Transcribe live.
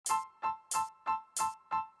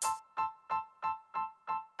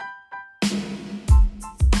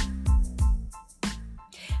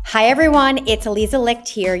Hi everyone, it's Eliza Licht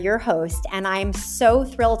here, your host, and I'm so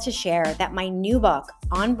thrilled to share that my new book,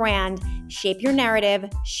 On Brand, Shape Your Narrative,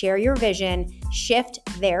 Share Your Vision, Shift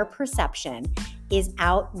Their Perception, is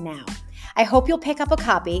out now. I hope you'll pick up a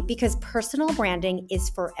copy because personal branding is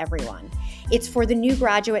for everyone. It's for the new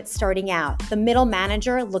graduate starting out, the middle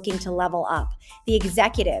manager looking to level up, the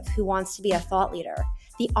executive who wants to be a thought leader,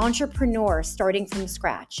 the entrepreneur starting from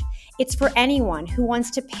scratch. It's for anyone who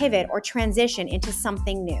wants to pivot or transition into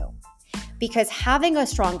something new. Because having a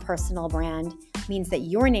strong personal brand means that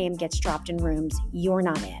your name gets dropped in rooms you're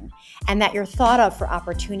not in, and that you're thought of for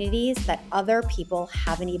opportunities that other people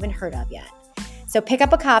haven't even heard of yet. So pick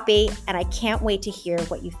up a copy, and I can't wait to hear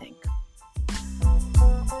what you think.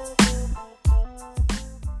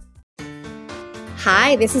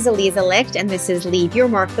 Hi, this is Eliza Licht, and this is Leave Your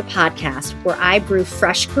Mark, the podcast, where I brew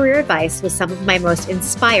fresh career advice with some of my most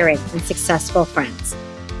inspiring and successful friends.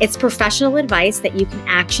 It's professional advice that you can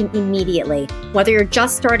action immediately, whether you're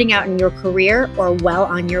just starting out in your career or well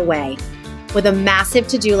on your way. With a massive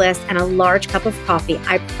to-do list and a large cup of coffee,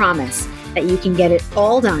 I promise that you can get it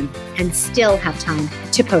all done and still have time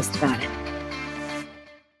to post about it.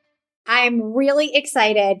 I'm really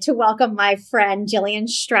excited to welcome my friend Jillian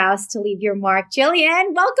Straus to Leave Your Mark.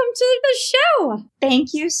 Jillian, welcome to the show.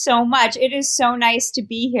 Thank you so much. It is so nice to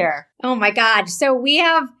be here. Oh my God. So we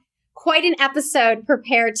have quite an episode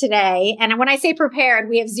prepared today. And when I say prepared,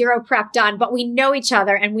 we have zero prep done, but we know each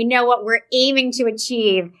other and we know what we're aiming to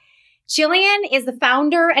achieve. Jillian is the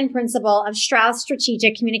founder and principal of Straus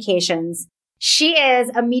Strategic Communications. She is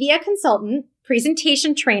a media consultant,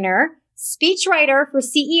 presentation trainer, speechwriter for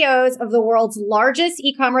CEOs of the world's largest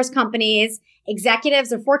e-commerce companies,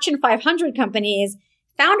 executives of Fortune 500 companies,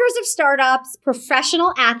 founders of startups,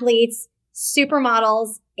 professional athletes,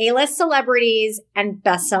 supermodels, A-list celebrities, and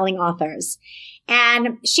best-selling authors.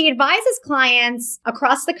 And she advises clients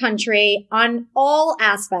across the country on all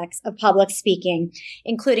aspects of public speaking,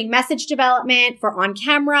 including message development for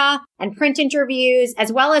on-camera and print interviews,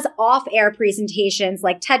 as well as off-air presentations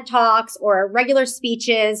like TED Talks or regular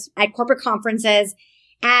speeches at corporate conferences.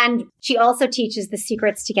 And she also teaches the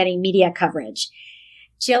secrets to getting media coverage.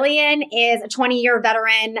 Jillian is a 20-year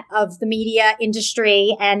veteran of the media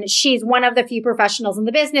industry, and she's one of the few professionals in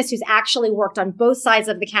the business who's actually worked on both sides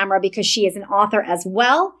of the camera because she is an author as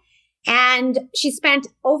well. And she spent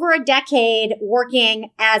over a decade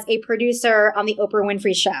working as a producer on the Oprah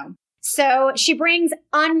Winfrey Show. So she brings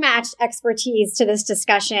unmatched expertise to this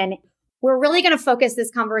discussion. We're really going to focus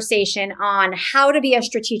this conversation on how to be a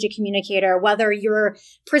strategic communicator, whether you're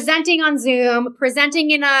presenting on Zoom,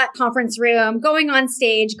 presenting in a conference room, going on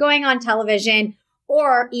stage, going on television,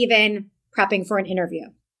 or even prepping for an interview.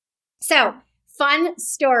 So, fun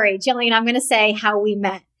story, Jillian, I'm going to say how we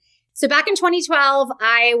met. So back in 2012,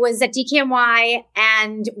 I was at DKNY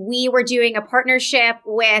and we were doing a partnership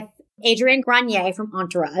with Adrienne Grenier from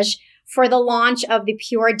Entourage for the launch of the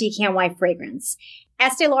Pure DKNY fragrance.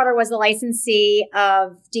 Estee Lauder was the licensee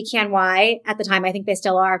of DKNY at the time. I think they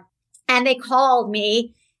still are. And they called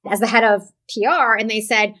me as the head of PR and they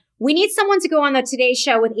said, we need someone to go on the Today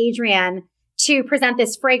Show with Adrienne to present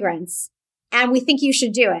this fragrance. And we think you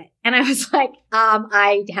should do it. And I was like,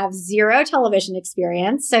 I have zero television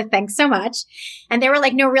experience. So thanks so much. And they were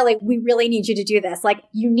like, no, really, we really need you to do this. Like,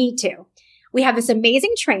 you need to. We have this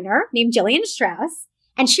amazing trainer named Jillian Straus.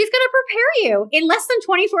 And she's going to prepare you in less than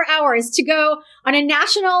 24 hours to go on a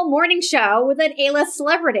national morning show with an A-list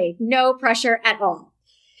celebrity. No pressure at all.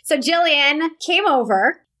 So Jillian came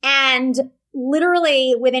over and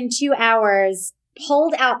literally within 2 hours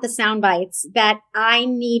pulled out the sound bites that I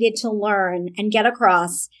needed to learn and get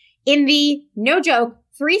across in the, no joke,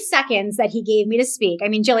 3 seconds that he gave me to speak. I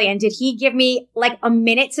mean, Jillian, did he give me like a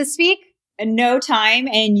minute to speak? No time,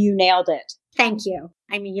 and you nailed it. Thank you.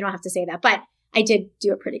 I mean, you don't have to say that, but I did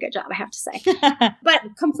do a pretty good job, I have to say, but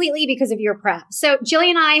completely because of your prep. So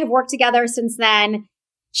Jillian and I have worked together since then.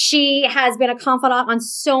 She has been a confidant on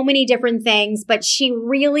so many different things, but she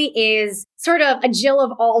really is sort of a Jill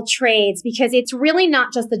of all trades because it's really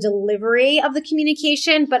not just the delivery of the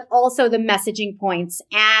communication, but also the messaging points.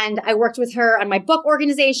 And I worked with her on my book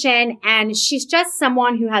organization, and she's just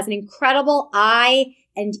someone who has an incredible eye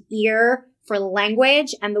and ear for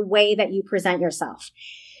language and the way that you present yourself.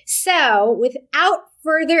 So without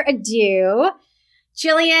further ado,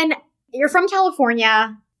 Jillian, you're from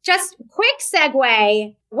California. Just quick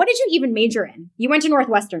segue. What did you even major in? You went to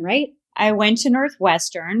Northwestern, right? I went to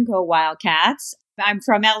Northwestern, go Wildcats. I'm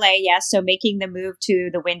from LA, yes. So making the move to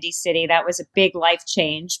the Windy City, that was a big life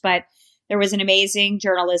change. But there was an amazing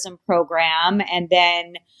journalism program. And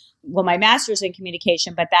then, well, my master's in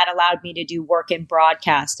communication, but that allowed me to do work in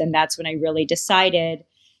broadcast. And that's when I really decided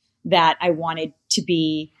that I wanted to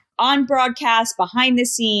be on broadcast, behind the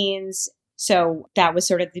scenes. So that was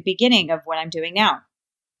sort of the beginning of what I'm doing now.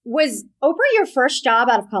 Was Oprah your first job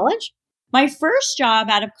out of college? My first job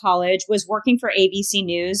out of college was working for ABC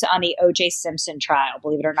News on the O.J. Simpson trial.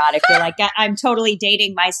 Believe it or not, I feel like I'm totally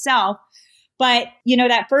dating myself. But,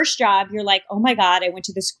 that first job, you're like, oh my God, I went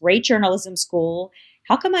to this great journalism school.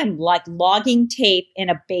 How come I'm like logging tape in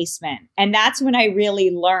a basement? And that's when I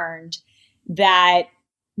really learned that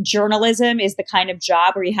journalism is the kind of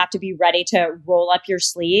job where you have to be ready to roll up your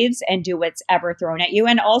sleeves and do what's ever thrown at you.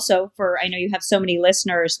 And also I know you have so many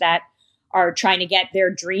listeners that are trying to get their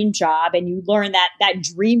dream job, and you learn that that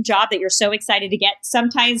dream job that you're so excited to get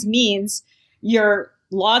sometimes means you're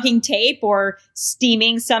logging tape or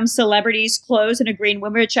steaming some celebrity's clothes in a green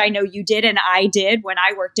room, which I know you did and I did when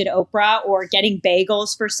I worked at Oprah, or getting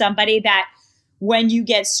bagels for somebody. That when you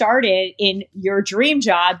get started in your dream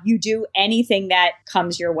job, you do anything that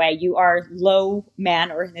comes your way. You are low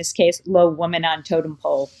man, or in this case, low woman on totem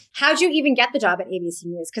pole. How'd you even get the job at ABC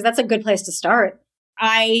News? Because that's a good place to start.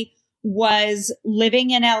 I was living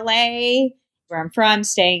in LA, where I'm from,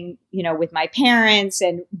 staying, with my parents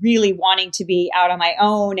and really wanting to be out on my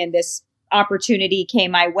own. And this opportunity came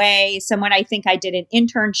my way. Someone, I think I did an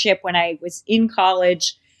internship when I was in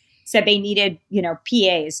college, said they needed,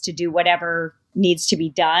 PAs to do whatever needs to be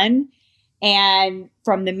done. And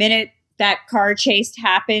from the minute that car chase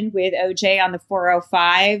happened with OJ on the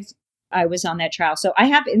 405, I was on that trial. So I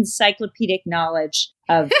have encyclopedic knowledge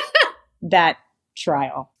of that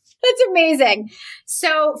trial. That's amazing.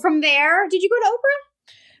 So from there, did you go to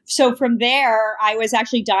Oprah? So from there, I was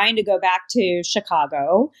actually dying to go back to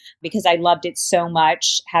Chicago because I loved it so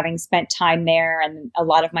much, having spent time there. And a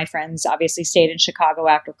lot of my friends obviously stayed in Chicago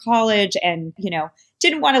after college and,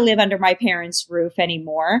 didn't want to live under my parents' roof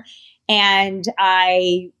anymore. And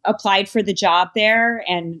I applied for the job there.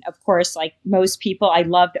 And of course, like most people, I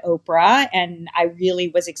loved Oprah, and I really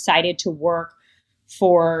was excited to work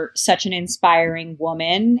for such an inspiring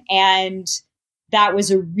woman. And that was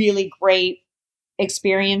a really great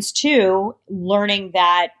experience too, learning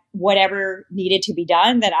that whatever needed to be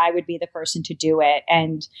done, that I would be the person to do it.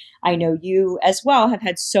 And I know you as well have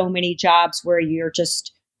had so many jobs where you're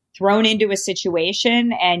just thrown into a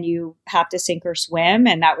situation and you have to sink or swim.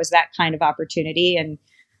 And that was that kind of opportunity. And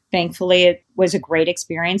thankfully it was a great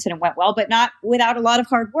experience and it went well, but not without a lot of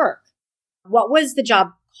hard work. What was the job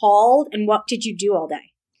called and what did you do all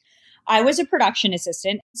day? I was a production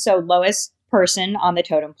assistant, so lowest person on the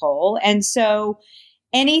totem pole. And so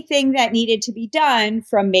anything that needed to be done,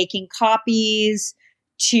 from making copies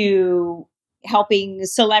to helping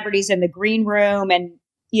celebrities in the green room. And,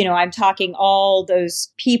 I'm talking all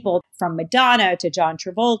those people from Madonna to John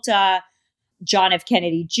Travolta, John F.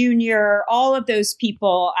 Kennedy Jr., all of those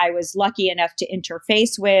people I was lucky enough to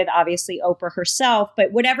interface with, obviously Oprah herself,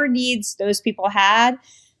 but whatever needs those people had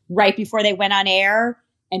right before they went on air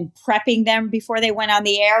and prepping them before they went on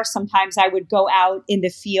the air. Sometimes I would go out in the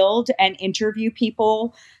field and interview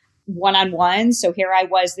people one-on-one. So here I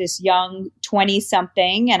was, this young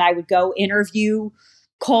 20-something, and I would go interview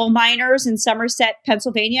coal miners in Somerset,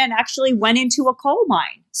 Pennsylvania, and actually went into a coal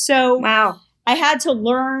mine. So wow. I had to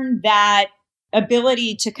learn that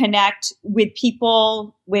ability to connect with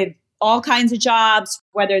people with all kinds of jobs,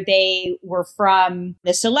 whether they were from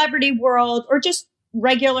the celebrity world or just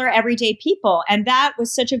regular everyday people. And that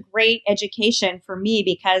was such a great education for me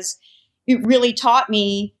because it really taught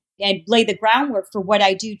me and laid the groundwork for what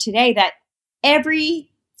I do today, that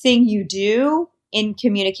everything you do in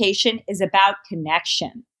communication is about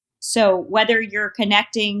connection. So whether you're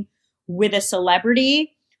connecting with a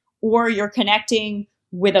celebrity or you're connecting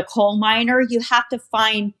with a coal miner, you have to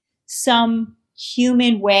find some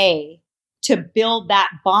human way to build that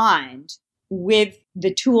bond with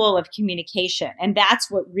the tool of communication. And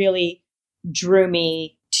that's what really drew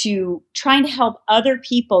me to trying to help other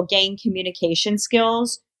people gain communication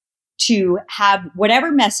skills to have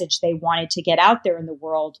whatever message they wanted to get out there in the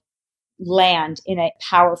world land in a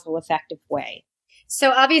powerful, effective way.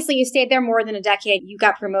 So obviously you stayed there more than a decade. You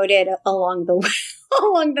got promoted along the way.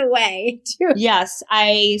 Along the way too. Yes,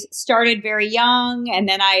 I started very young and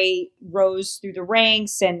then I rose through the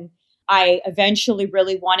ranks, and I eventually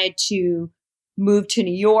really wanted to move to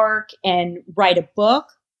New York and write a book,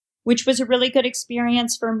 which was a really good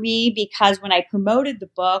experience for me because when I promoted the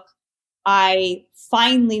book, I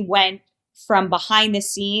finally went from behind the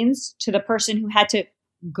scenes to the person who had to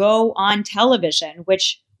go on television,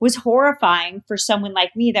 which was horrifying for someone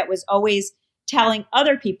like me that was always telling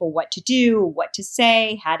other people what to do, what to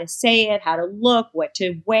say it, how to look, what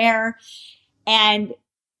to wear. And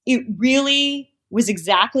it really was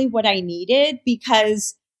exactly what I needed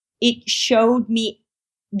because it showed me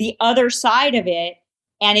the other side of it,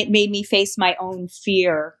 and it made me face my own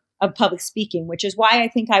fear of public speaking, which is why I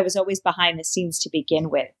think I was always behind the scenes to begin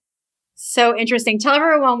with. So interesting. Tell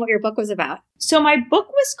everyone what your book was about. So my book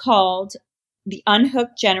was called The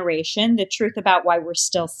Unhooked Generation, The Truth About Why We're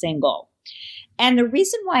Still Single. And the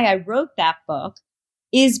reason why I wrote that book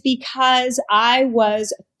is because I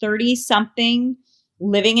was 30-something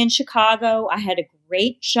living in Chicago. I had a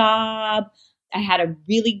great job. I had a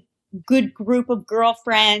really good group of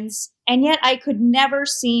girlfriends. And yet I could never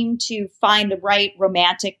seem to find the right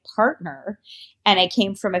romantic partner. And I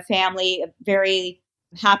came from a family of very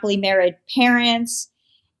happily married parents.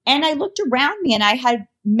 And I looked around me and I had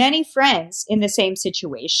many friends in the same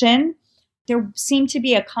situation. There seemed to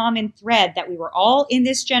be a common thread that we were all in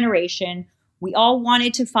this generation. We all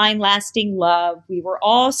wanted to find lasting love. We were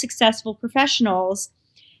all successful professionals.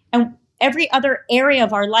 And every other area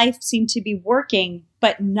of our life seemed to be working,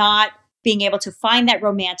 but not being able to find that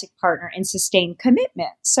romantic partner and sustain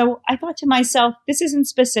commitment. So I thought to myself, this isn't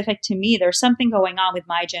specific to me. There's something going on with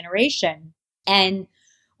my generation. And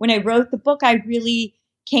when I wrote the book, I really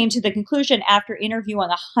came to the conclusion after interviewing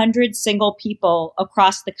 100 single people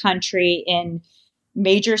across the country in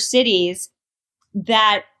major cities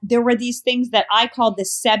that there were these things that I called the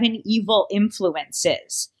 7 evil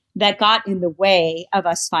influences that got in the way of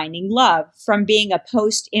us finding love, from being a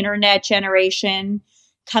post-internet generation,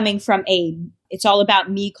 coming from it's all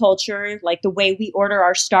about me culture, like the way we order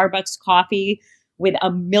our Starbucks coffee with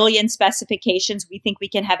a million specifications. We think we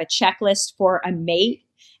can have a checklist for a mate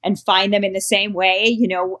and find them in the same way,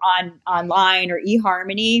 online or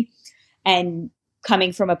eHarmony, and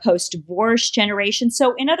coming from a post-divorce generation.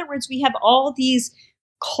 So in other words, we have all these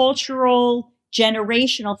cultural,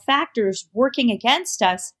 generational factors working against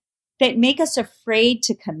us that make us afraid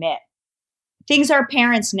to commit. Things our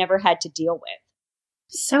parents never had to deal with.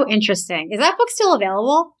 So interesting. Is that book still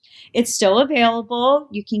available? It's still available.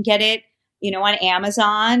 You can get it, on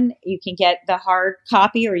Amazon. You can get the hard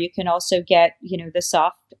copy, or you can also get, the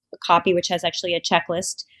soft copy, which has actually a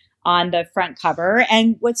checklist on the front cover.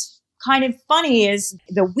 And what's kind of funny is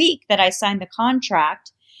the week that I signed the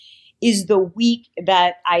contract is the week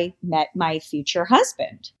that I met my future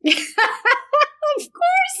husband. Of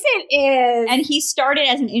course it is. And he started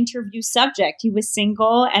as an interview subject. He was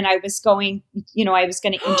single, and I was going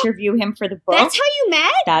to interview him for the book. That's how you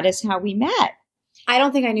met? That is how we met. I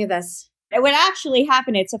don't think I knew this. What actually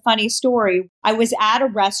happened, it's a funny story. I was at a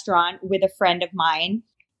restaurant with a friend of mine,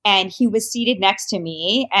 and he was seated next to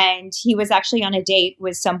me, and he was actually on a date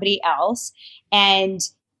with somebody else. And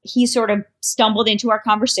he sort of stumbled into our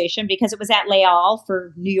conversation because it was at Leal,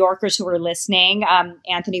 for New Yorkers who were listening.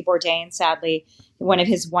 Anthony Bourdain, sadly, one of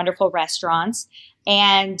his wonderful restaurants.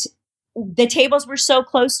 And the tables were so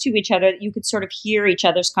close to each other that you could sort of hear each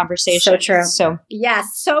other's conversation. So true. So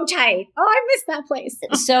yes, so tight. Oh, I missed that place.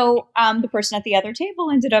 So the person at the other table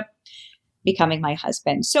ended up becoming my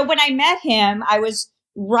husband. So when I met him, I was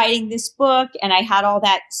writing this book, and I had all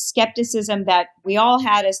that skepticism that we all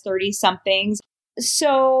had as 30-somethings.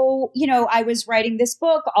 So, I was writing this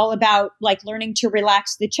book all about learning to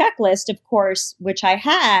relax the checklist, of course, which I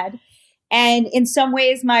had. And in some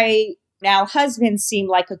ways, my now husband seemed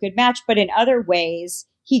like a good match, but in other ways,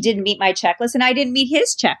 he didn't meet my checklist and I didn't meet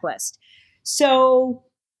his checklist. So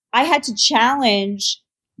I had to challenge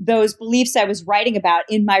those beliefs I was writing about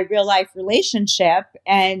in my real life relationship.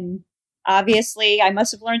 And obviously, I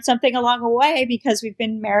must have learned something along the way because we've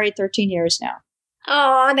been married 13 years now.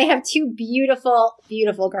 Oh, and they have 2 beautiful,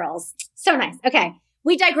 beautiful girls. So nice. Okay.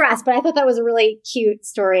 We digress, but I thought that was a really cute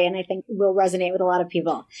story, and I think will resonate with a lot of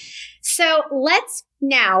people. So let's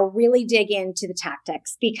now really dig into the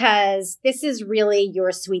tactics, because this is really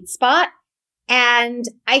your sweet spot. And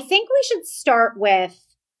I think we should start with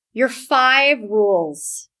your 5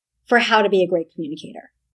 rules for how to be a great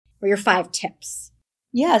communicator, or your 5 tips.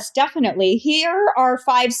 Yes, definitely. Here are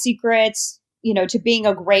 5 secrets to being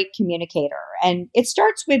a great communicator. And it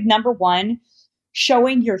starts with number 1,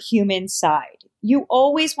 showing your human side. You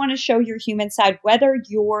always want to show your human side, whether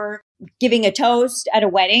you're giving a toast at a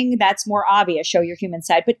wedding, that's more obvious, show your human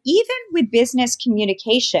side. But even with business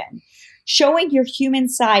communication, showing your human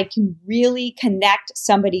side can really connect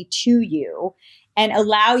somebody to you and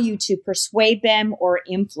allow you to persuade them or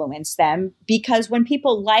influence them. Because when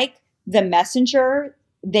people like the messenger,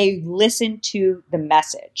 they listen to the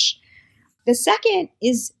message. The second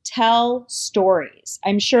is tell stories.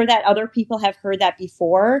 I'm sure that other people have heard that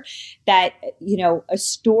before, that, a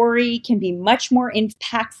story can be much more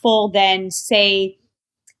impactful than, say,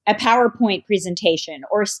 a PowerPoint presentation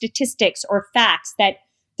or statistics or facts, that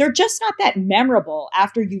they're just not that memorable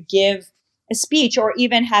after you give a speech or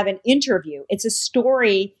even have an interview. It's a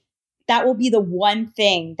story that will be the one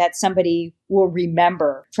thing that somebody will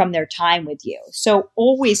remember from their time with you. So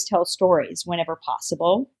always tell stories whenever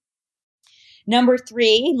possible. Number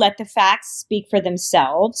 3, let the facts speak for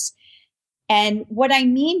themselves. And what I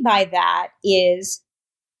mean by that is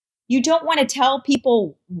you don't want to tell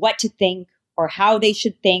people what to think or how they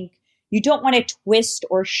should think. You don't want to twist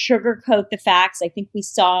or sugarcoat the facts. I think we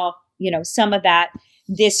saw, some of that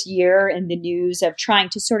this year in the news of trying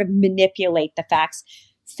to sort of manipulate the facts.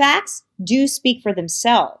 Facts do speak for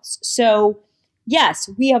themselves. So yes,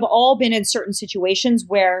 we have all been in certain situations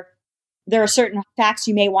where there are certain facts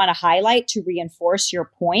you may want to highlight to reinforce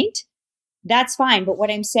your point. That's fine. But what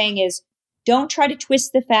I'm saying is don't try to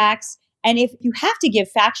twist the facts. And if you have to give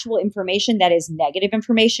factual information that is negative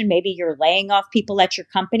information, maybe you're laying off people at your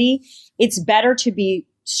company, it's better to be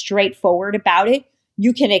straightforward about it.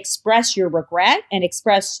 You can express your regret and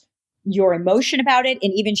express your emotion about it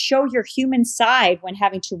and even show your human side when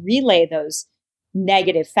having to relay those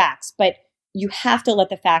negative facts. But you have to let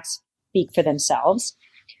the facts speak for themselves.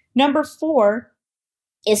 Number 4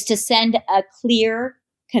 is to send a clear,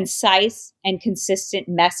 concise, and consistent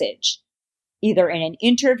message, either in an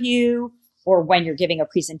interview or when you're giving a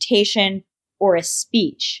presentation or a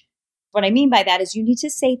speech. What I mean by that is you need to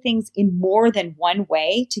say things in more than one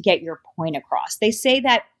way to get your point across. They say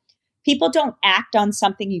that people don't act on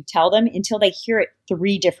something you tell them until they hear it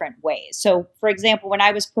 3 different ways. So, for example, when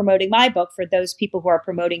I was promoting my book, for those people who are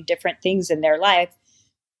promoting different things in their life,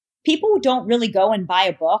 people don't really go and buy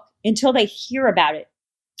a book until they hear about it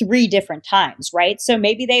 3 different times, right? So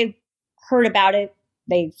maybe they heard about it,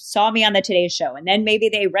 they saw me on the Today Show, and then maybe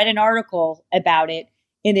they read an article about it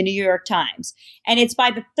in the New York Times. And it's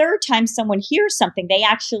by the 3rd time someone hears something, they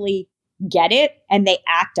actually get it and they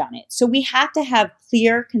act on it. So we have to have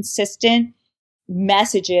clear, consistent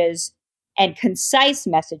messages and concise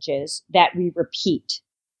messages that we repeat.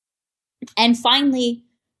 And finally,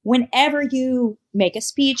 whenever you make a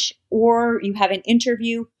speech or you have an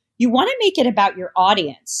interview, you want to make it about your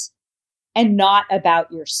audience and not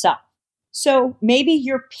about yourself. So maybe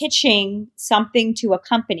you're pitching something to a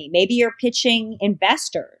company. Maybe you're pitching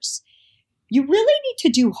investors. You really need to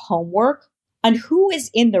do homework on who is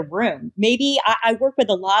in the room. Maybe I work with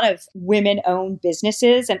a lot of women-owned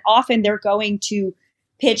businesses, and often they're going to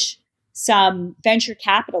pitch some venture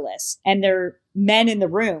capitalists, and they're men in the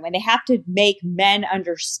room, and they have to make men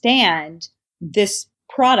understand this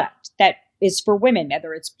product that is for women,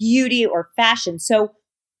 whether it's beauty or fashion. So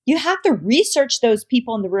you have to research those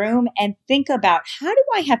people in the room and think about, how do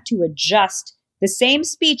I have to adjust the same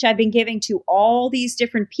speech I've been giving to all these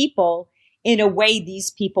different people in a way these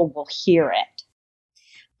people will hear it?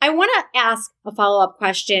 I want to ask a follow-up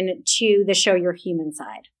question to the show your human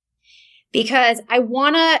side, because I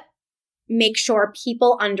want to make sure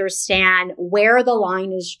people understand where the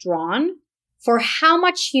line is drawn for how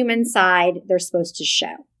much human side they're supposed to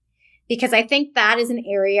show. Because I think that is an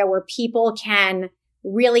area where people can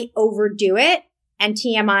really overdo it and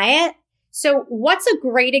TMI it. So what's a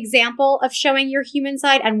great example of showing your human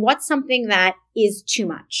side, and what's something that is too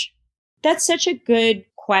much? That's such a good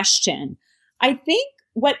question. I think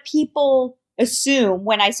what people assume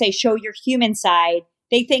when I say show your human side,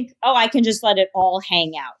 they think, oh, I can just let it all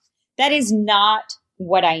hang out. That is not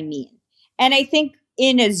what I mean. And I think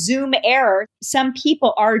in a Zoom era, some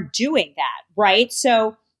people are doing that, right?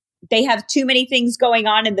 So they have too many things going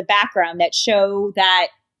on in the background that show that,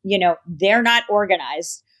 they're not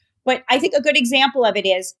organized. But I think a good example of it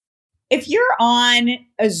is if you're on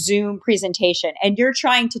a Zoom presentation and you're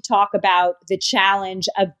trying to talk about the challenge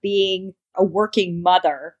of being a working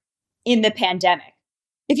mother in the pandemic,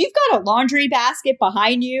 if you've got a laundry basket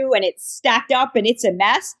behind you and it's stacked up and it's a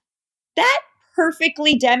mess, that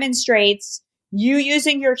perfectly demonstrates you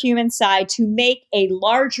using your human side to make a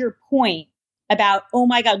larger point about, oh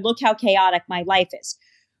my God, look how chaotic my life is.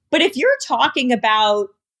 But if you're talking about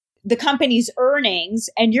the company's earnings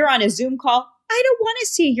and you're on a Zoom call, I don't want to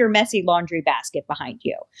see your messy laundry basket behind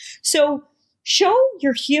you. So show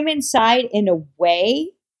your human side in a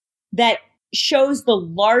way that shows the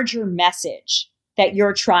larger message that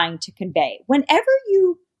you're trying to convey. Whenever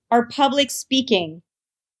you are public speaking,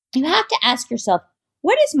 you have to ask yourself,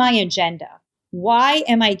 what is my agenda? Why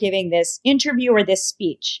am I giving this interview or this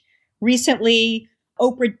speech? Recently,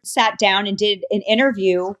 Oprah sat down and did an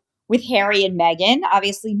interview with Harry and Meghan.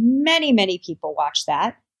 Obviously, many, many people watched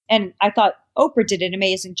that. And I thought Oprah did an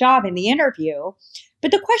amazing job in the interview.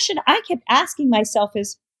 But the question I kept asking myself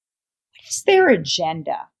is, what is their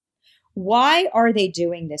agenda? Why are they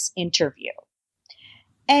doing this interview?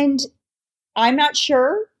 And I'm not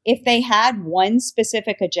sure if they had one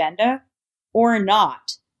specific agenda, or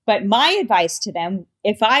not. But my advice to them,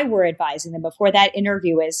 if I were advising them before that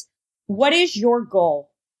interview, is what is your goal?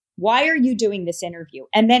 Why are you doing this interview?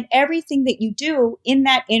 And then everything that you do in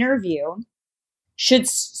that interview should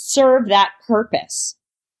serve that purpose.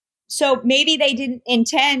 So maybe they didn't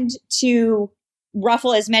intend to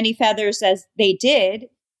ruffle as many feathers as they did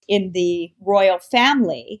in the royal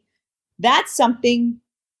family. That's something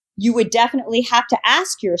you would definitely have to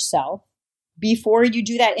ask yourself before you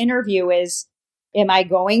do that interview is, am I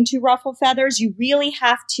going to ruffle feathers? You really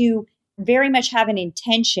have to very much have an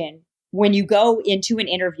intention when you go into an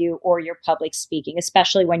interview or you're public speaking,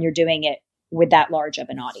 especially when you're doing it with that large of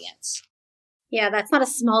an audience. Yeah, that's not a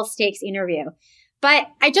small stakes interview. But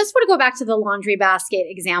I just want to go back to the laundry basket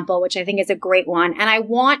example, which I think is a great one. And I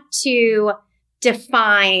want to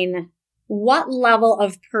define what level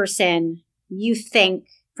of person you think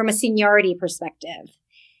from a seniority perspective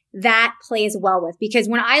that plays well with. Because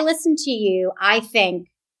when I listen to you, I think,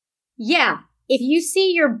 yeah, if you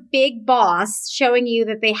see your big boss showing you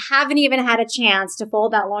that they haven't even had a chance to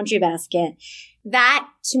fold that laundry basket, that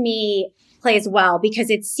to me plays well because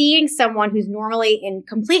it's seeing someone who's normally in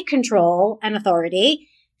complete control and authority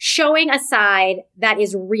showing a side that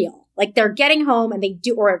is real. Like they're getting home and they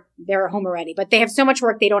do, or they're home already, but they have so much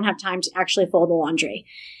work they don't have time to actually fold the laundry.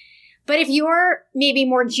 But if you're maybe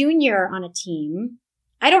more junior on a team,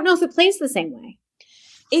 I don't know if it plays the same way.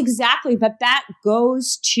 Exactly. But that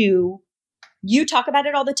goes to, you talk about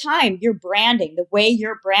it all the time, your branding, the way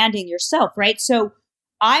you're branding yourself, right? So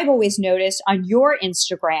I've always noticed on your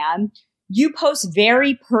Instagram, you post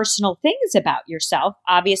very personal things about yourself.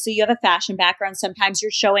 Obviously, you have a fashion background. Sometimes you're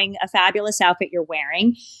showing a fabulous outfit you're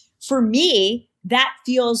wearing. For me, that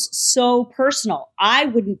feels so personal. I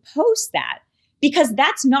wouldn't post that because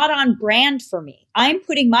that's not on brand for me. I'm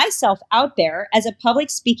putting myself out there as a public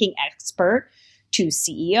speaking expert to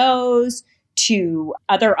CEOs, to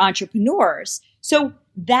other entrepreneurs. So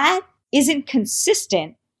that isn't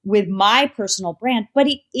consistent with my personal brand, but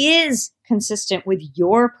it is consistent with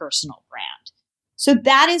your personal brand. So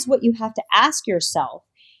that is what you have to ask yourself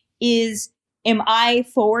is, am I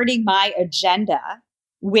forwarding my agenda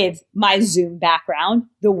with my Zoom background,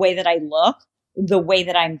 the way that I look, the way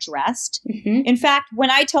that I'm dressed? Mm-hmm. In fact, when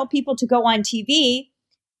I tell people to go on TV,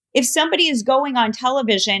 if somebody is going on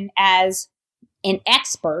television as an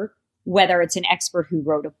expert, whether it's an expert who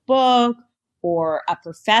wrote a book or a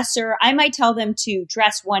professor, I might tell them to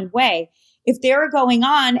dress one way. If they're going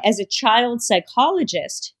on as a child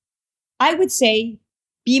psychologist, I would say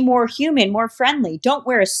be more human, more friendly. Don't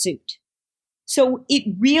wear a suit. So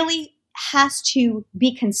it really has to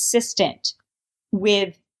be consistent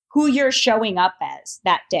with who you're showing up as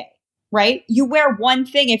that day, right? You wear one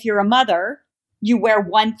thing if you're a mother, you wear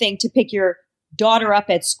one thing to pick your daughter up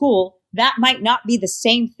at school. That might not be the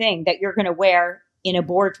same thing that you're going to wear in a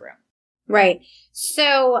boardroom. Right.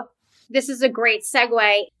 So this is a great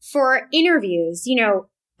segue for interviews. You know,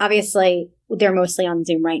 obviously they're mostly on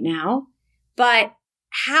Zoom right now, but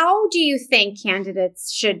how do you think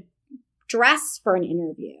candidates should dress for an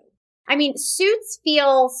interview? I mean, suits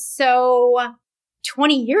feel so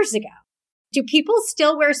 20 years ago. Do people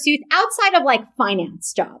still wear suits outside of like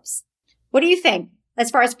finance jobs? What do you think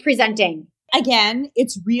as far as presenting? Again,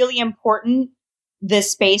 it's really important the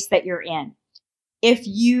space that you're in. If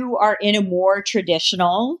you are in a more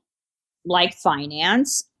traditional, like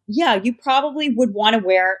finance, yeah, you probably would want to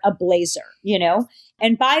wear a blazer, you know?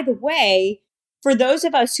 And by the way, for those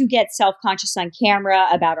of us who get self-conscious on camera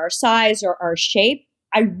about our size or our shape,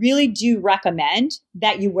 I really do recommend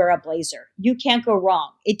that you wear a blazer. You can't go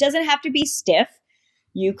wrong. It doesn't have to be stiff.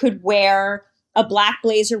 You could wear a black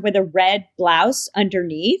blazer with a red blouse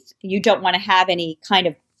underneath. You don't want to have any kind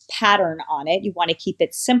of pattern on it. You want to keep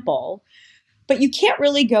it simple. But you can't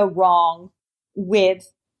really go wrong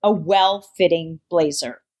with a well-fitting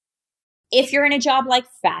blazer. If you're in a job like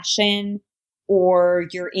fashion or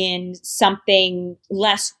you're in something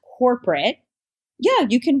less corporate, yeah,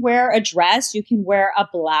 you can wear a dress, you can wear a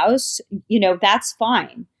blouse, you know, that's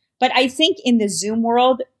fine. But I think in the Zoom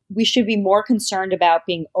world, we should be more concerned about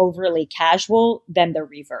being overly casual than the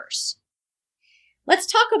reverse. Let's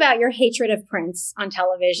talk about your hatred of Prince on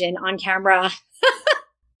television, on camera.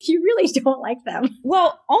 You really don't like them.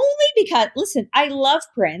 Well, only because, listen, I love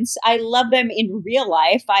Prince. I love them in real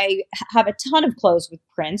life. I have a ton of clothes with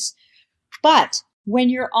Prince. But when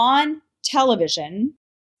you're on television,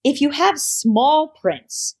 if you have small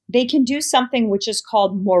prints, they can do something which is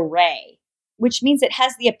called moire, which means it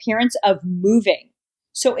has the appearance of moving.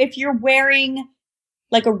 So if you're wearing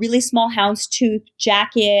like a really small houndstooth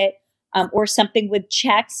jacket or something with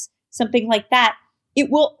checks, something like that, it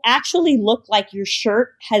will actually look like your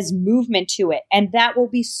shirt has movement to it. And that will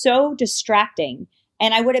be so distracting.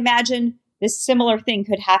 And I would imagine this similar thing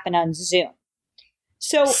could happen on Zoom.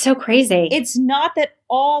 So crazy. It's not that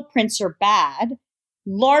all prints are bad.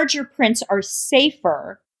 Larger prints are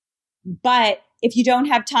safer. But if you don't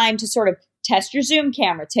have time to sort of test your Zoom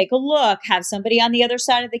camera, take a look, have somebody on the other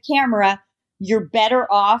side of the camera, you're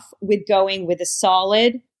better off with going with a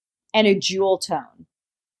solid and a jewel tone.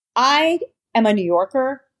 I am a New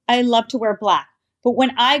Yorker. I love to wear black. But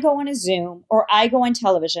when I go on a Zoom or I go on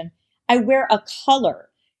television, I wear a color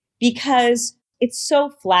because it's so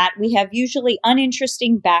flat. We have usually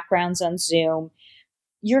uninteresting backgrounds on Zoom.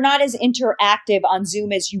 You're not as interactive on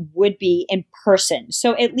Zoom as you would be in person.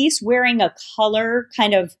 So at least wearing a color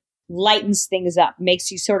kind of lightens things up,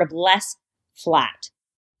 makes you sort of less flat.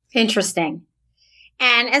 Interesting.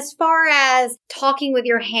 And as far as talking with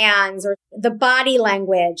your hands or the body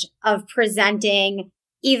language of presenting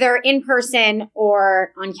either in person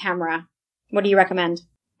or on camera, what do you recommend?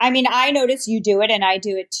 I mean, I notice you do it and I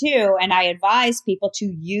do it too. And I advise people to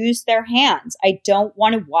use their hands. I don't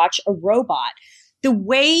want to watch a robot. The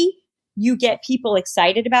way you get people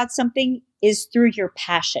excited about something is through your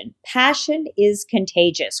passion. Passion is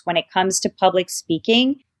contagious when it comes to public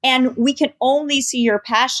speaking. And we can only see your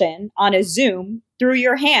passion on a Zoom through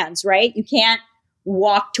your hands, right? You can't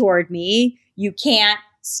walk toward me. You can't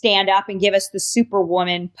stand up and give us the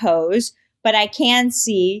Superwoman pose, but I can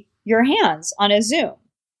see your hands on a Zoom.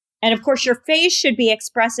 And of course, your face should be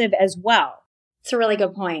expressive as well. It's a really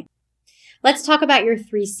good point. Let's talk about your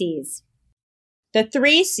 3 C's. The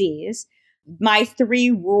 3 C's, my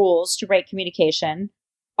 3 rules to great communication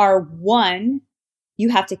are: 1, you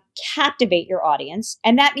have to captivate your audience.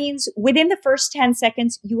 And that means within the first 10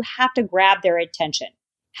 seconds, you have to grab their attention.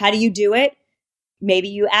 How do you do it? Maybe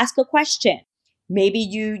you ask a question. Maybe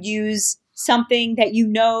you use something that you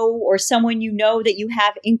know or someone you know that you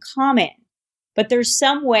have in common. But there's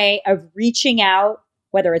some way of reaching out,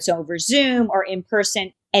 whether it's over Zoom or in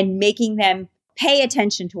person, and making them pay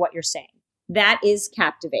attention to what you're saying. That is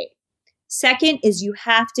captivate. Second is you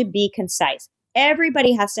have to be concise.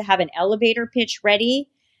 Everybody has to have an elevator pitch ready.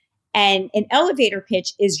 And an elevator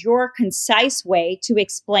pitch is your concise way to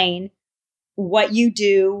explain what you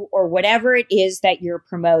do or whatever it is that you're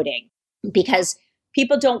promoting. Because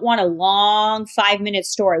people don't want a long 5-minute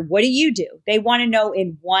story. What do? They want to know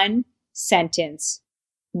in one sentence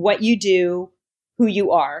what you do, who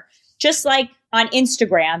you are. Just like on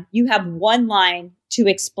Instagram, you have one line to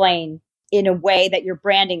explain in a way that you're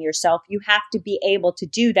branding yourself. You have to be able to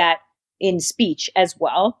do that in speech as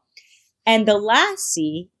well. And the last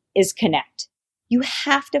C is connect. You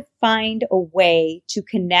have to find a way to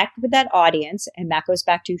connect with that audience. And that goes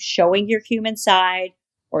back to showing your human side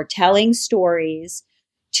or telling stories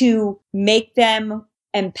to make them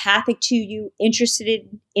empathic to you, interested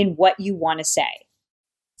in what you want to say.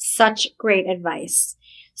 Such great advice.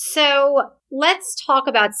 So let's talk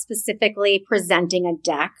about specifically presenting a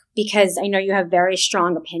deck, because I know you have very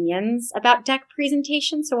strong opinions about deck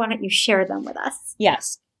presentation. So why don't you share them with us?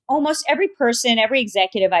 Yes. Almost every person, every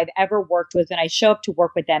executive I've ever worked with, when I show up to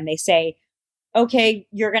work with them, they say, okay,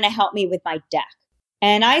 you're going to help me with my deck.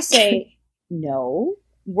 And I say, no,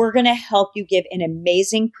 we're going to help you give an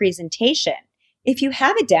amazing presentation. If you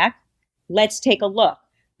have a deck, let's take a look.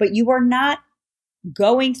 But you are not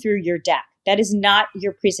going through your deck. That is not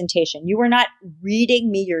your presentation. You are not reading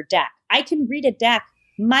me your deck. I can read a deck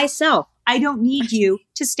myself. I don't need you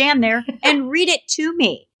to stand there and read it to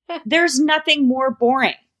me. There's nothing more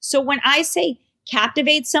boring. So when I say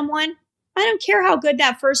captivate someone, I don't care how good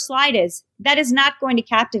that first slide is. That is not going to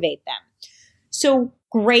captivate them. So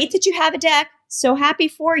great that you have a deck. So happy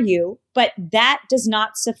for you. But that does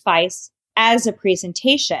not suffice as a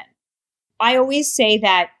presentation. I always say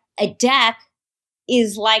that a deck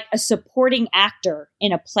is like a supporting actor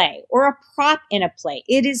in a play or a prop in a play.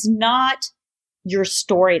 It is not your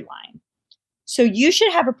storyline. So you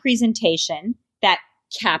should have a presentation that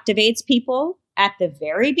captivates people at the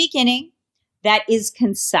very beginning, that is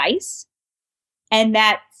concise, and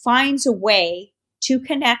that finds a way to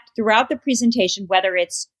connect throughout the presentation, whether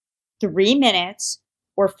it's 3 minutes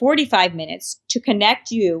or 45 minutes, to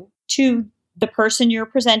connect you to the person you're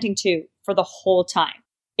presenting to for the whole time.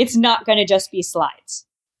 It's not going to just be slides.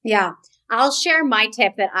 Yeah. I'll share my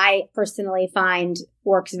tip that I personally find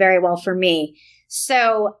works very well for me.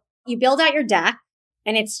 So you build out your deck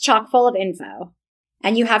and it's chock full of info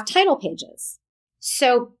and you have title pages.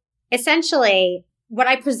 So essentially what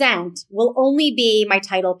I present will only be my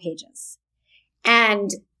title pages. And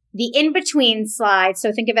the in-between slide.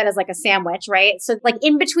 So think of it as like a sandwich, right? So like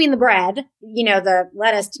in between the bread, the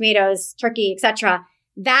lettuce, tomatoes, turkey, etc.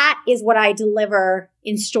 That is what I deliver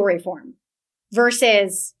in story form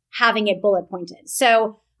versus having it bullet pointed.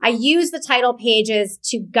 So I use the title pages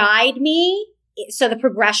to guide me so the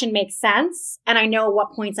progression makes sense and I know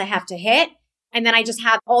what points I have to hit. And then I just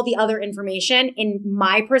have all the other information in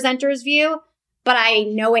my presenter's view, but I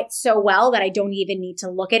know it so well that I don't even need to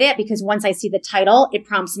look at it because once I see the title, it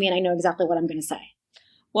prompts me and I know exactly what I'm going to say.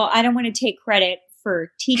 Well, I don't want to take credit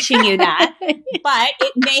for teaching you that, but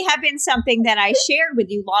it may have been something that I shared with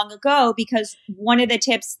you long ago because one of the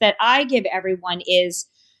tips that I give everyone is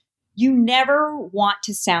you never want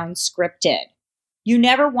to sound scripted. You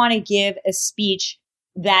never want to give a speech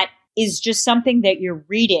that is just something that you're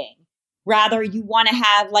reading. Rather, you want to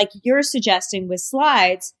have, like you're suggesting with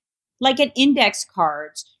slides, like an index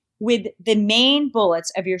card with the main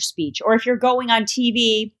bullets of your speech. Or if you're going on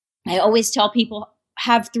TV, I always tell people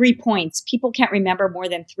have 3 points. People can't remember more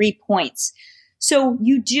than 3 points. So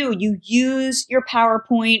you use your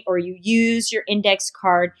PowerPoint or you use your index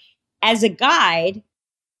card as a guide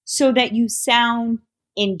so that you sound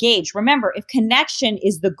engaged. Remember, if connection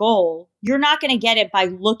is the goal, you're not going to get it by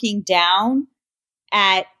looking down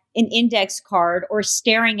at an index card or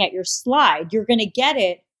staring at your slide. You're going to get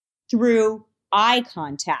it through eye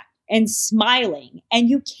contact and smiling. And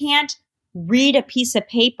you can't read a piece of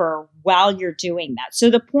paper while you're doing that. So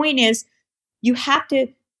the point is you have to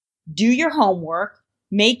do your homework,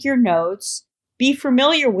 make your notes, be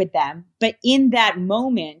familiar with them. But in that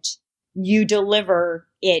moment, you deliver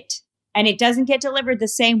it. And it doesn't get delivered the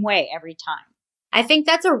same way every time. I think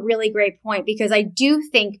that's a really great point because I do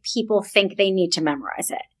think people think they need to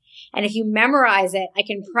memorize it. And if you memorize it, I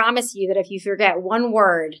can promise you that if you forget one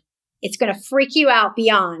word, it's going to freak you out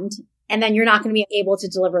beyond, and then you're not going to be able to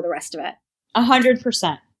deliver the rest of it.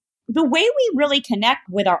 100%. The way we really connect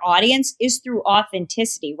with our audience is through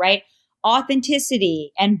authenticity, right?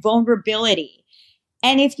 Authenticity and vulnerability.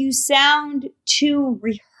 And if you sound too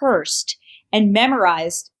rehearsed and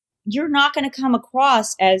memorized, you're not going to come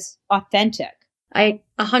across as authentic. I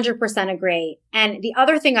 100% agree. And the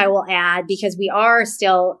other thing I will add, because we are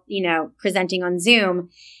still, presenting on Zoom,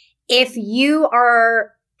 if you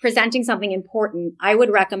are presenting something important, I would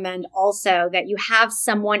recommend also that you have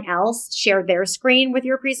someone else share their screen with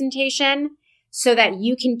your presentation so that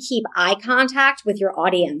you can keep eye contact with your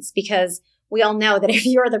audience. Because we all know that if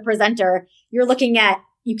you're the presenter, you're looking at,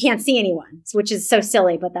 you can't see anyone, which is so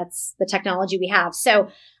silly, but that's the technology we have. So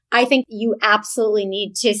I think you absolutely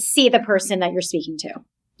need to see the person that you're speaking to.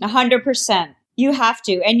 100%. You have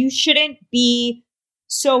to. And you shouldn't be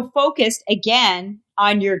so focused, again,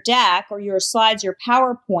 on your deck or your slides, your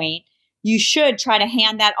PowerPoint. You should try to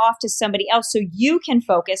hand that off to somebody else so you can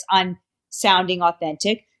focus on sounding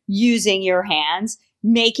authentic, using your hands,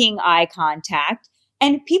 making eye contact.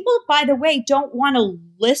 And people, by the way, don't want to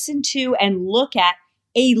listen to and look at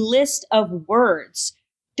a list of words.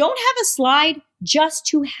 Don't have a slide just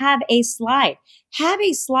to have a slide. Have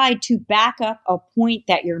a slide to back up a point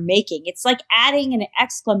that you're making. It's like adding an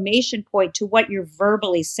exclamation point to what you're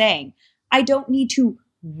verbally saying. I don't need to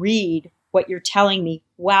read what you're telling me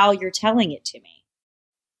while you're telling it to me.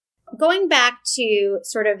 Going back to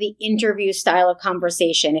sort of the interview style of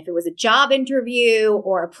conversation, if it was a job interview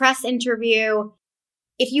or a press interview,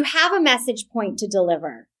 if you have a message point to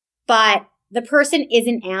deliver, but the person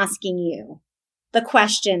isn't asking you the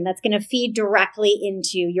question that's going to feed directly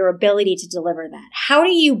into your ability to deliver that, how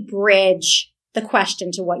do you bridge the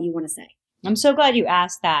question to what you want to say? I'm so glad you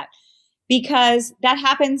asked that because that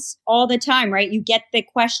happens all the time, right? You get the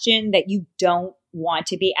question that you don't want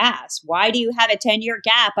to be asked. Why do you have a 10-year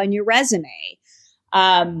gap on your resume?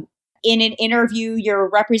 In an interview, you're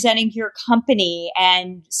representing your company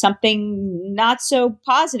and something not so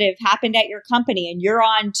positive happened at your company and you're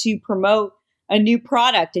on to promote a new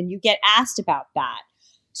product and you get asked about that.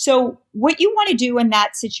 So what you want to do in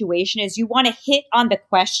that situation is you want to hit on the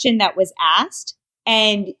question that was asked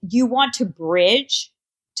and you want to bridge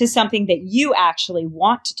to something that you actually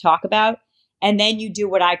want to talk about. And then you do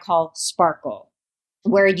what I call sparkle,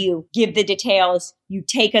 where you give the details, you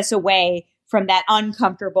take us away from that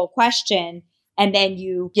uncomfortable question, and then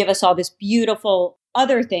you give us all this beautiful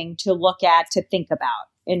other thing to look at, to think about.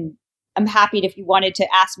 And I'm happy if you wanted to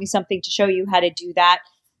ask me something to show you how to do that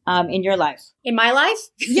in your life. In my life?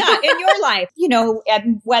 Yeah, in your life.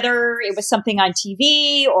 And whether it was something on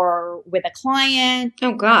TV or with a client.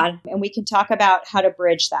 Oh, God. And we can talk about how to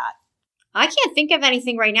bridge that. I can't think of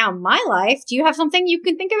anything right now in my life. Do you have something you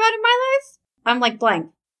can think about in my life? I'm like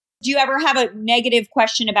blank. Do you ever have a negative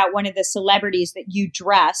question about one of the celebrities that you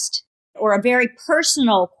dressed or a very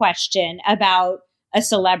personal question about a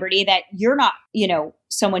celebrity that you're not,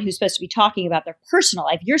 someone who's supposed to be talking about their personal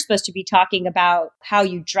life. You're supposed to be talking about how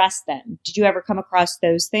you dress them. Did you ever come across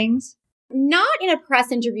those things? Not in a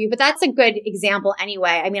press interview, but that's a good example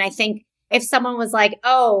anyway. I mean, I think if someone was like,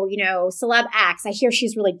 oh, celeb X, I hear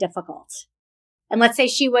she's really difficult. And let's say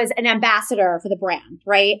she was an ambassador for the brand,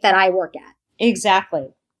 right? That I work at.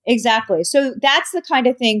 Exactly. So that's the kind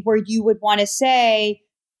of thing where you would want to say,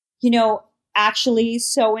 actually,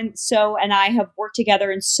 so and so and I have worked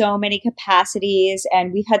together in so many capacities,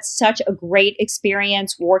 and we've had such a great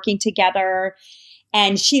experience working together.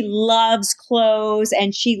 And she loves clothes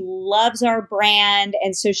and she loves our brand.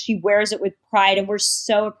 And so she wears it with pride. And we're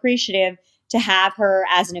so appreciative to have her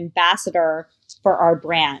as an ambassador for our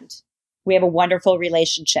brand. We have a wonderful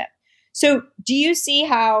relationship. So do you see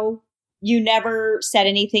how you never said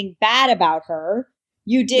anything bad about her?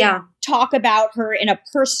 You did talk about her in a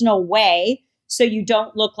personal way, so you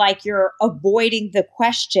don't look like you're avoiding the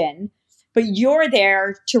question, but you're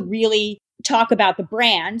there to really talk about the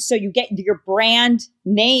brand. So you get your brand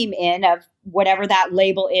name in of whatever that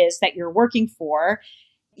label is that you're working for.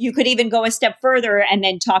 You could even go a step further and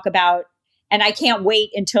then talk about, and I can't wait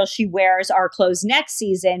until she wears our clothes next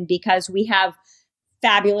season because we have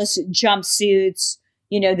fabulous jumpsuits,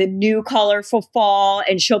 the new color for fall,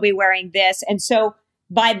 and she'll be wearing this. And so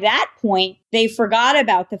by that point, they forgot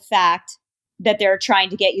about the fact that they're trying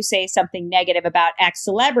to get you say something negative about X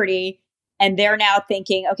celebrity. And they're now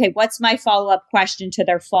thinking, okay, what's my follow-up question to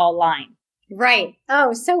their fall line? Right.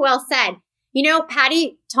 Oh, so well said.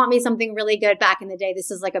 Patty taught me something really good back in the day. This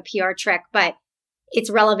is like a PR trick, but it's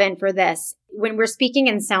relevant for this. When we're speaking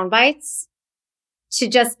in sound bites, to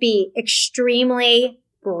just be extremely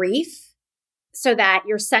brief so that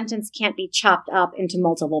your sentence can't be chopped up into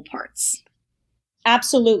multiple parts.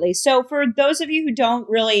 Absolutely. So for those of you who don't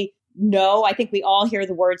really know, I think we all hear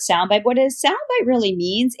the word soundbite. What a soundbite really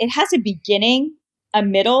means, it has a beginning, a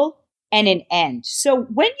middle, and an end. So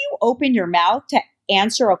when you open your mouth to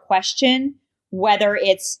answer a question, whether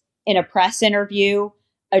it's in a press interview,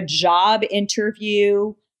 a job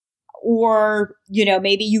interview, or,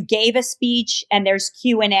 maybe you gave a speech and there's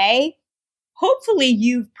Q&A, hopefully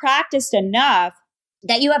you've practiced enough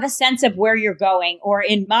that you have a sense of where you're going. Or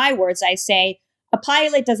in my words, I say, a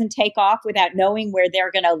pilot doesn't take off without knowing where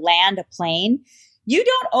they're going to land a plane. You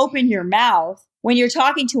don't open your mouth when you're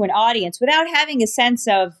talking to an audience without having a sense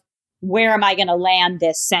of where am I going to land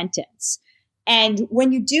this sentence? And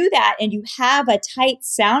when you do that and you have a tight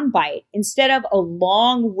soundbite instead of a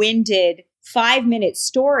long-winded 5-minute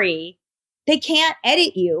story, they can't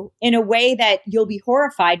edit you in a way that you'll be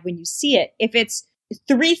horrified when you see it. If it's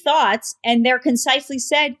 3 thoughts and they're concisely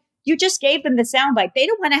said, you just gave them the soundbite. They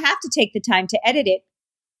don't want to have to take the time to edit it.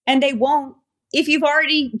 And they won't if you've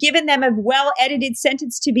already given them a well-edited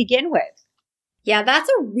sentence to begin with. Yeah, that's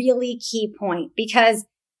a really key point because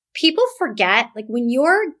people forget, like when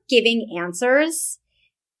you're giving answers,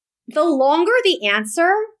 the longer the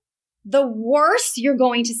answer, the worse you're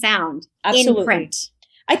going to sound. Absolutely. In print.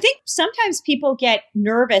 I think sometimes people get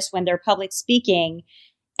nervous when they're public speaking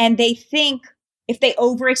and they think if they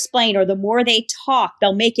over-explain or the more they talk,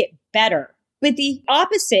 they'll make it better. But the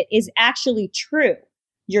opposite is actually true.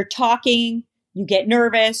 You're talking, you get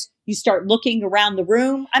nervous, you start looking around the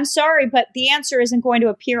room. I'm sorry, but the answer isn't going to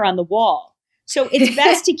appear on the wall. So it's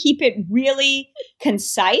best to keep it really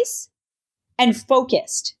concise and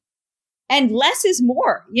focused. And less is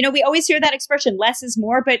more. We always hear that expression, less is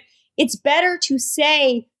more, but it's better to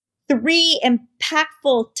say 3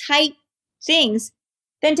 impactful, tight things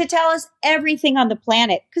than to tell us everything on the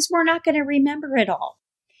planet, because we're not going to remember it all.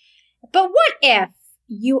 But what if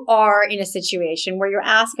you are in a situation where you're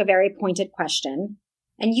asked a very pointed question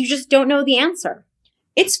and you just don't know the answer?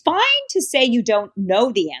 It's fine to say you don't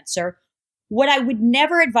know the answer. What I would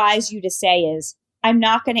never advise you to say is, I'm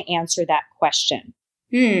not going to answer that question.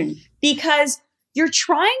 Because you're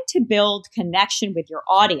trying to build connection with your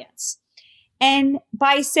audience. And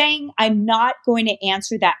by saying, I'm not going to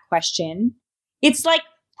answer that question, it's like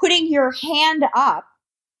putting your hand up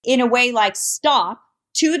in a way like stop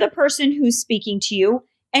to the person who's speaking to you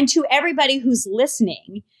and to everybody who's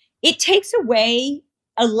listening. It takes away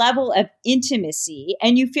a level of intimacy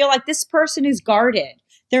and you feel like this person is guarded.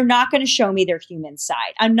 They're not going to show me their human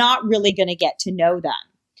side. I'm not really going to get to know them.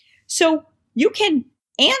 So you can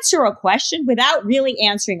answer a question without really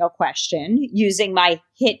answering a question using my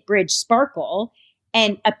hit bridge sparkle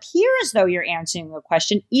and appear as though you're answering a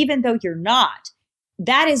question, even though you're not.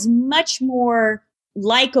 That is much more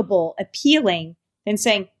likable, appealing than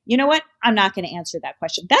saying, you know what? I'm not going to answer that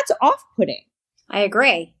question. That's off-putting. I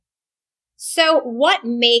agree. So what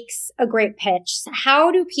makes a great pitch?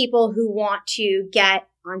 How do people who want to get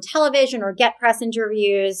on television or get press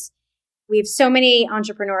interviews, we have so many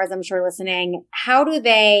entrepreneurs, I'm sure, listening. How do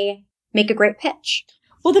they make a great pitch?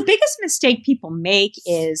 Well, the biggest mistake people make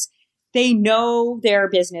is they know their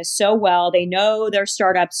business so well. They know their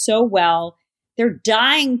startup so well. They're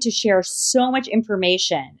dying to share so much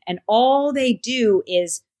information. And all they do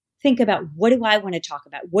is think about, what do I want to talk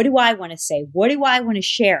about? What do I want to say? What do I want to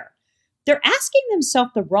share? They're asking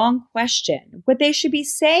themselves the wrong question. What they should be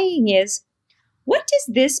saying is, what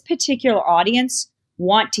does this particular audience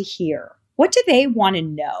want to hear? What do they want to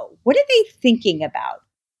know? What are they thinking about?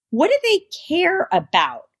 What do they care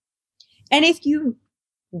about? And if you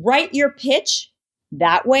write your pitch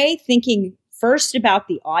that way, thinking first about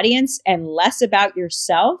the audience and less about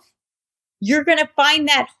yourself, you're going to find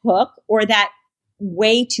that hook or that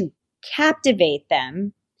way to captivate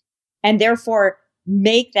them and therefore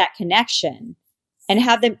make that connection and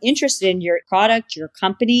have them interested in your product, your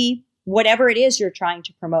company, whatever it is you're trying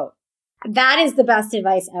to promote. That is the best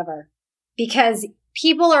advice ever, because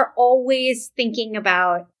people are always thinking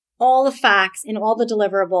about all the facts and all the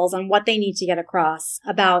deliverables on what they need to get across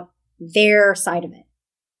about their side of it.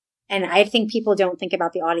 And I think people don't think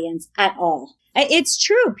about the audience at all. It's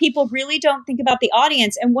true. People really don't think about the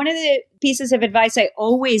audience. And one of the pieces of advice I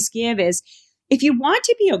always give is, if you want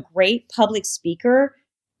to be a great public speaker,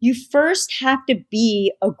 you first have to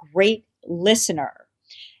be a great listener.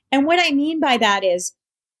 And what I mean by that is,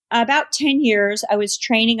 about 10 years, I was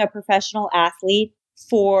training a professional athlete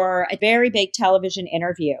for a very big television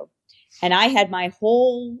interview. And I had my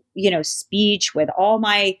whole, speech with all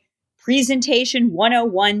my presentation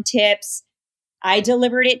 101 tips. I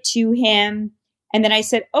delivered it to him. And then I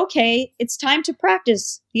said, okay, it's time to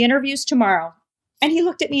practice. The interview's tomorrow. And he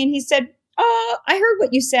looked at me and he said, I heard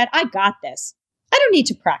what you said. I got this. I don't need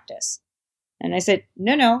to practice. And I said,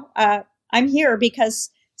 no, I'm here because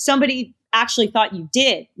somebody actually thought you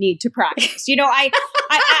did need to practice.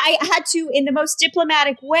 I had to, in the most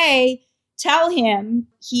diplomatic way, tell him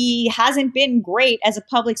he hasn't been great as a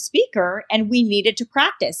public speaker and we needed to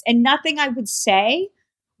practice. And nothing I would say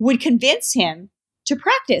would convince him to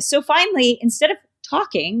practice. So finally, instead of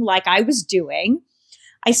talking like I was doing,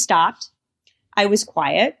 I stopped. I was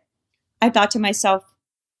quiet. I thought to myself,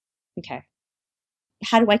 okay,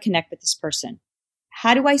 how do I connect with this person?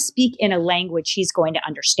 How do I speak in a language he's going to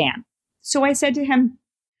understand? So I said to him,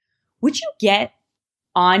 would you get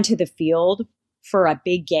onto the field for a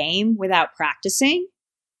big game without practicing?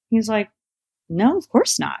 He was like, no, of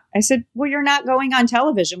course not. I said, well, you're not going on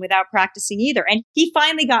television without practicing either. And he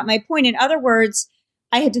finally got my point. In other words,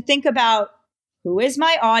 I had to think about, who is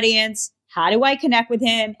my audience? How do I connect with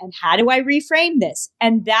him? And how do I reframe this?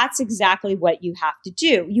 And that's exactly what you have to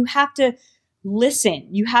do. You have to listen.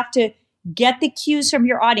 You have to get the cues from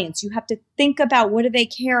your audience. You have to think about, what do they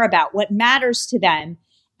care about? What matters to them?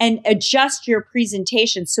 And adjust your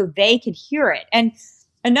presentation so they can hear it. And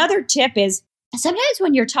another tip is, sometimes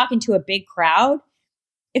when you're talking to a big crowd,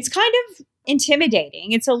 it's kind of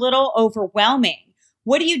intimidating. It's a little overwhelming.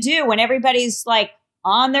 What do you do when everybody's like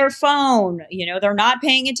on their phone? They're not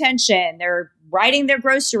paying attention. They're writing their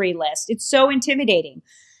grocery list. It's so intimidating.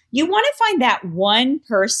 You want to find that one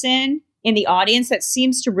person in the audience that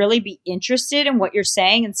seems to really be interested in what you're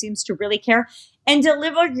saying and seems to really care, and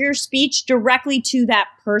deliver your speech directly to that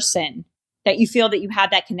person that you feel that you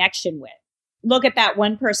have that connection with. Look at that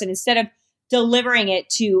one person instead of delivering it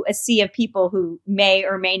to a sea of people who may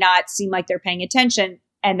or may not seem like they're paying attention,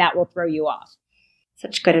 and that will throw you off.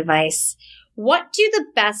 Such good advice. What do the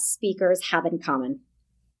best speakers have in common?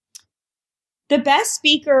 The best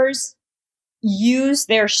speakers use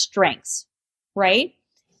their strengths, right?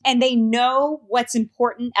 And they know what's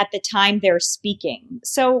important at the time they're speaking.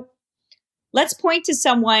 So let's point to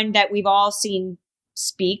someone that we've all seen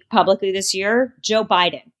speak publicly this year, Joe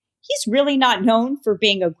Biden. He's really not known for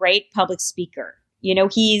being a great public speaker.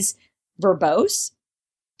 He's verbose.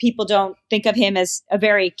 People don't think of him as a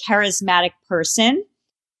very charismatic person.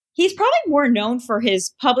 He's probably more known for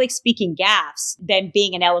his public speaking gaffes than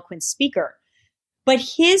being an eloquent speaker. But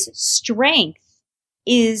his strength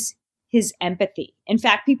is his empathy. In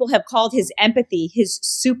fact, people have called his empathy his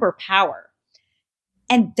superpower.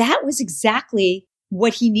 And that was exactly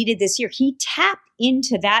what he needed this year. He tapped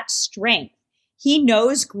into that strength. He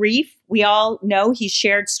knows grief. We all know he's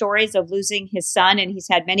shared stories of losing his son, and he's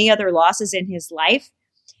had many other losses in his life.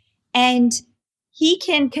 And he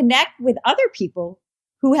can connect with other people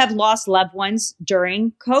who have lost loved ones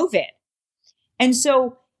during COVID. And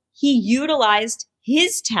so he utilized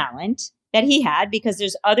his talent that he had, because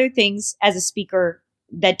there's other things as a speaker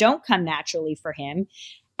that don't come naturally for him.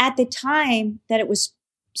 at the time that it was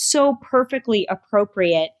so perfectly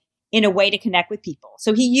appropriate in a way to connect with people.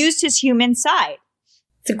 So he used his human side.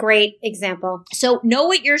 It's a great example. So know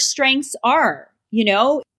what your strengths are. You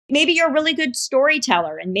know, maybe you're a really good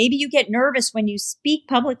storyteller and maybe you get nervous when you speak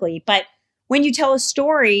publicly, but when you tell a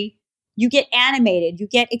story, you get animated, you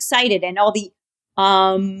get excited, and all the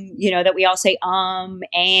that we all say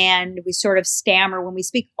and we sort of stammer when we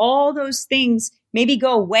speak. All those things maybe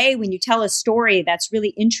go away when you tell a story that's really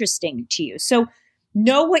interesting to you. So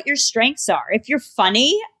know what your strengths are. If you're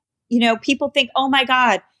funny, people think, oh my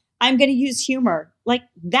God, I'm going to use humor. Like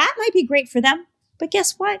that might be great for them. But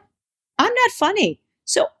guess what? I'm not funny.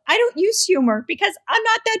 So I don't use humor because I'm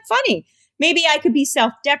not that funny. Maybe I could be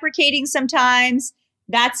self-deprecating sometimes.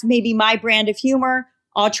 That's maybe my brand of humor.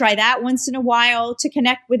 I'll try that once in a while to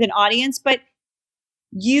connect with an audience, but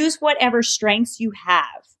use whatever strengths you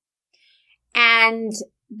have. And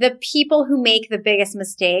the people who make the biggest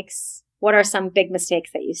mistakes, what are some big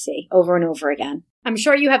mistakes that you see over and over again? I'm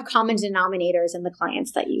sure you have common denominators in the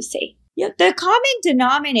clients that you see. Yeah, the common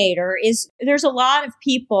denominator is there's a lot of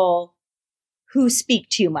people who speak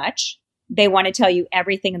too much. They want to tell you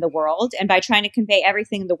everything in the world. And by trying to convey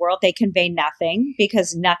everything in the world, they convey nothing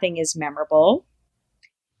because nothing is memorable.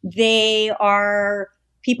 They are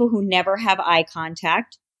people who never have eye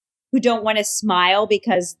contact, who don't want to smile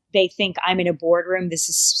because they think I'm in a boardroom. This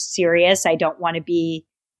is serious. I don't want to be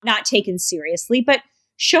not taken seriously. But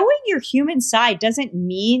showing your human side doesn't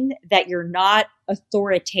mean that you're not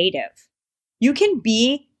authoritative. You can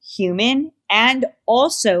be human and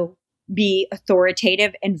also be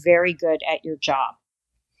authoritative and very good at your job.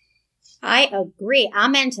 I agree.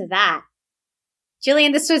 Amen to that.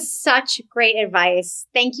 Jillian, this was such great advice.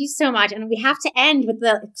 Thank you so much. And we have to end with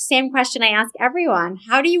the same question I ask everyone.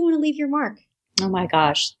 How do you want to leave your mark? Oh my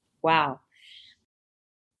gosh. Wow.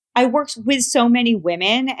 I worked with so many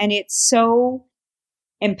women, and it's so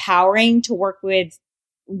empowering to work with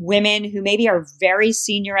women who maybe are very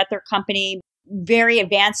senior at their company, very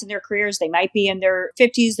advanced in their careers. They might be in their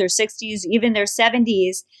 50s, their 60s, even their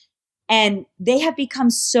 70s. And they have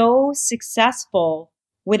become so successful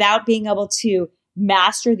without being able to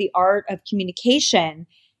master the art of communication.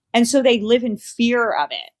 And so they live in fear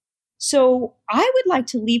of it. So I would like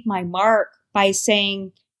to leave my mark by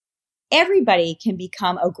saying everybody can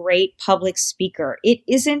become a great public speaker. It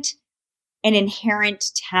isn't an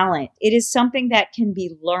inherent talent. It is something that can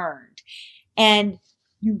be learned. And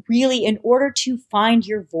you really, in order to find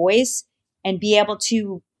your voice and be able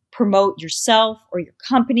to promote yourself or your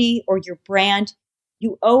company or your brand,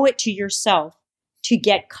 you owe it to yourself to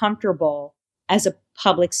get comfortable as a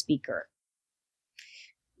public speaker.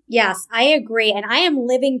 Yes, I agree. And I am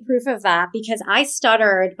living proof of that because I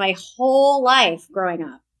stuttered my whole life growing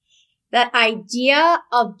up. That idea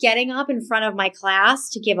of getting up in front of my class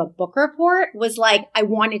to give a book report was like, I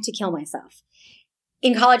wanted to kill myself.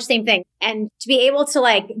 In college, same thing. And to be able to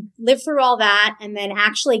live through all that and then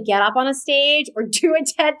actually get up on a stage or do a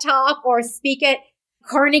TED Talk or speak at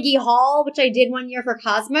Carnegie Hall, which I did one year for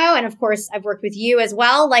Cosmo. And of course, I've worked with you as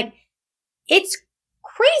well. It's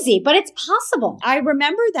crazy, but it's possible. I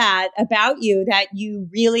remember that about you, that you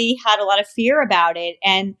really had a lot of fear about it.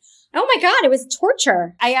 And oh my God, it was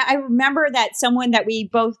torture. I remember that someone that we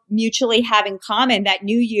both mutually have in common that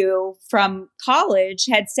knew you from college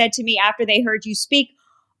had said to me after they heard you speak,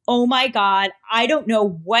 oh my God, I don't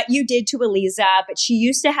know what you did to Eliza, but she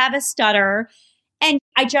used to have a stutter. And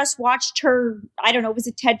I just watched her, I don't know, it was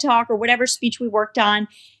a TED Talk or whatever speech we worked on.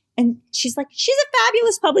 And she's like, she's a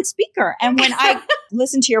fabulous public speaker. And when I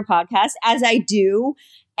listen to your podcast, as I do,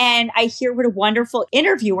 and I hear what a wonderful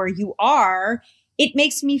interviewer you are, it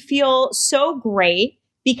makes me feel so great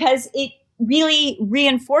because it really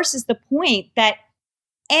reinforces the point that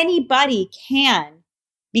anybody can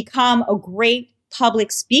become a great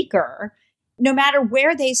public speaker, no matter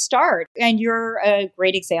where they start. And you're a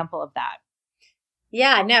great example of that.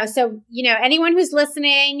 Yeah, no. So, anyone who's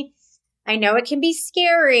listening, I know it can be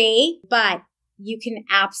scary, but you can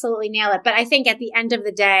absolutely nail it. But I think at the end of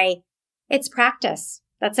the day, it's practice.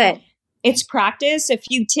 That's it. It's practice. A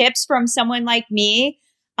few tips from someone like me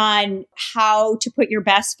on how to put your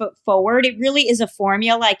best foot forward. It really is a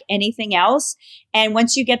formula like anything else. And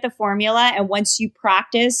once you get the formula and once you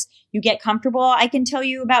practice, you get comfortable. I can tell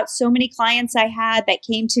you about so many clients I had that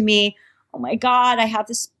came to me, oh my God, I have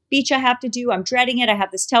this speech I have to do. I'm dreading it. I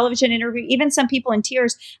have this television interview. Even some people in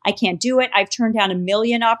tears, I can't do it. I've turned down 1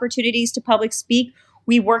 million opportunities to public speak.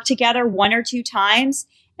 We worked together 1 or 2 times.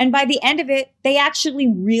 And by the end of it, they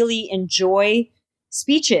actually really enjoy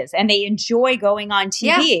speeches and they enjoy going on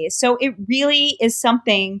TV. Yeah. So it really is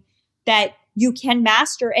something that you can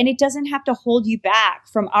master, and it doesn't have to hold you back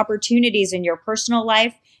from opportunities in your personal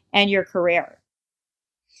life and your career.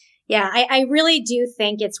 Yeah, I really do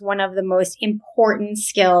think it's one of the most important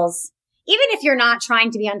skills, even if you're not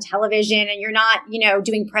trying to be on television and you're not,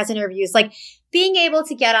 doing press interviews, like being able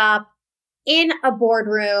to get up in a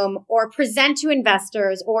boardroom or present to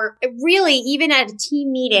investors or really even at a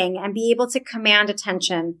team meeting and be able to command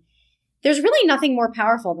attention. There's really nothing more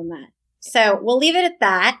powerful than that. So we'll leave it at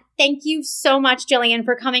that. Thank you so much, Jillian,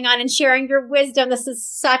 for coming on and sharing your wisdom. This is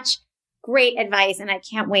such great advice, and I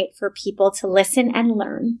can't wait for people to listen and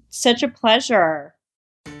learn. Such a pleasure.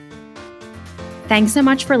 Thanks so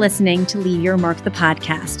much for listening to Leave Your Mark, the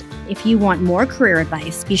podcast. If you want more career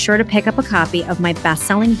advice, be sure to pick up a copy of my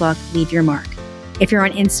best-selling book, Leave Your Mark. If you're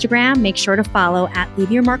on Instagram, make sure to follow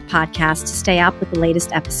 @LeaveYourMark Podcast to stay up with the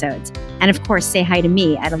latest episodes. And of course, say hi to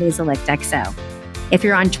me at Aliza Licht XO. If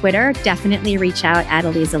you're on Twitter, definitely reach out at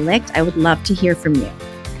Aliza Licht. I would love to hear from you.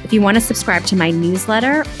 If you want to subscribe to my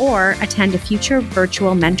newsletter or attend a future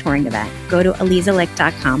virtual mentoring event, go to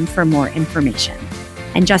alizalicht.com for more information.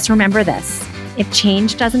 And just remember this, if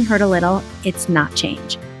change doesn't hurt a little, it's not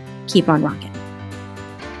change. Keep on rocking.